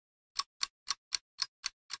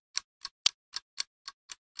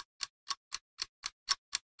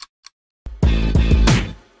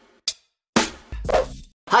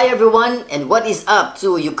Hi everyone, and what is up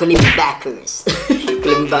to Ukalimbakers?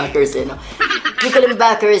 Ukalimbakers, eh, no?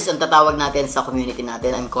 Ukalimbakers ang tatawag natin sa community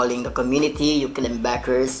natin. I'm calling the community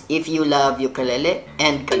Ukalimbakers. If you love ukulele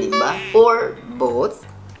and kalimba, or both,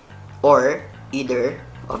 or either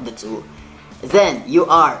of the two, then you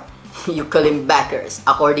are Ukalimbakers,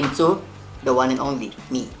 according to the one and only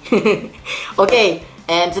me. Okay,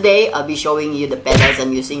 and today I'll be showing you the pedals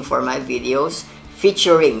I'm using for my videos,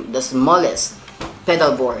 featuring the smallest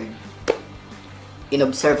pedal board in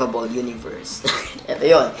observable universe. Ito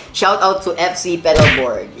yun. Shout out to FC pedal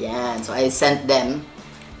board. Yan. So I sent them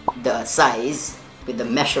the size with the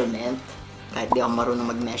measurement. Kahit di ako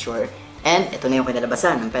marunong mag-measure. And ito na yung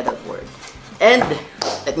kinalabasan ng pedal board. And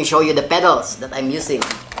let me show you the pedals that I'm using.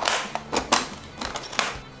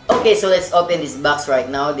 Okay, so let's open this box right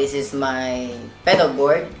now. This is my pedal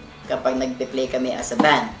board kapag nagpe-play kami as a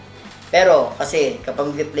band. Pero, kasi,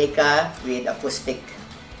 kapag mag-play ka with acoustic,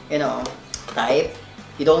 type,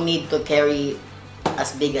 you don't need to carry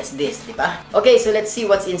as big as this, di ba? Okay, so let's see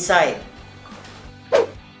what's inside.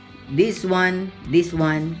 This one, this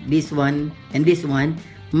one, this one, and this one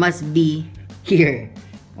must be here.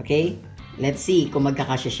 Okay? Let's see kung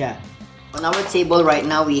magkakasya siya. On our table right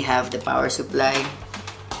now, we have the power supply,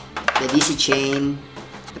 the DC chain,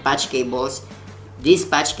 the patch cables. These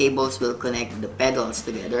patch cables will connect the pedals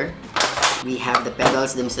together. We have the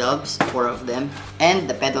pedals themselves, 4 of them, and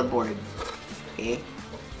the pedal board. Okay,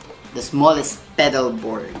 the smallest pedal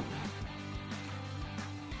board.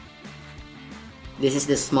 This is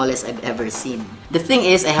the smallest I've ever seen. The thing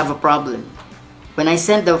is, I have a problem. When I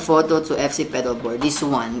sent the photo to FC pedal board, this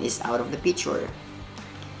one is out of the picture.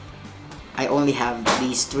 I only have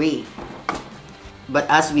these 3. But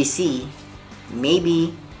as we see,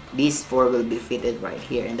 maybe these 4 will be fitted right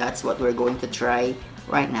here, and that's what we're going to try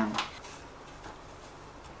right now.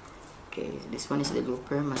 Okay, this one is the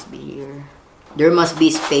looper, must be here. There must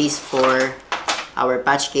be space for our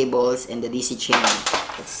patch cables and the DC chain.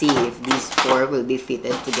 Let's see if these 4 will be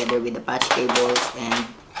fitted together with the patch cables and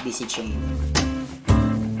DC chain.